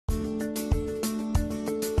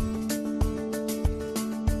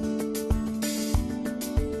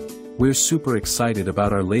We're super excited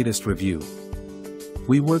about our latest review.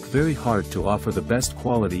 We work very hard to offer the best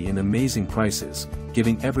quality and amazing prices,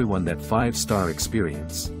 giving everyone that 5-star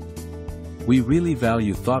experience. We really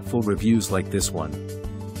value thoughtful reviews like this one.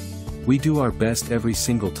 We do our best every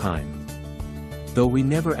single time. Though we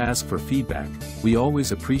never ask for feedback, we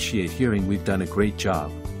always appreciate hearing we've done a great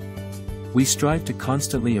job. We strive to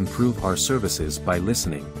constantly improve our services by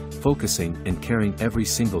listening, focusing, and caring every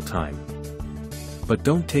single time. But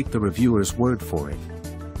don't take the reviewer's word for it.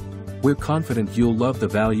 We're confident you'll love the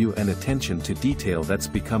value and attention to detail that's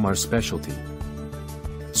become our specialty.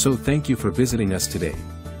 So thank you for visiting us today.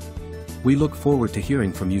 We look forward to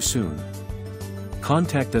hearing from you soon.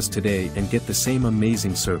 Contact us today and get the same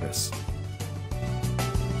amazing service.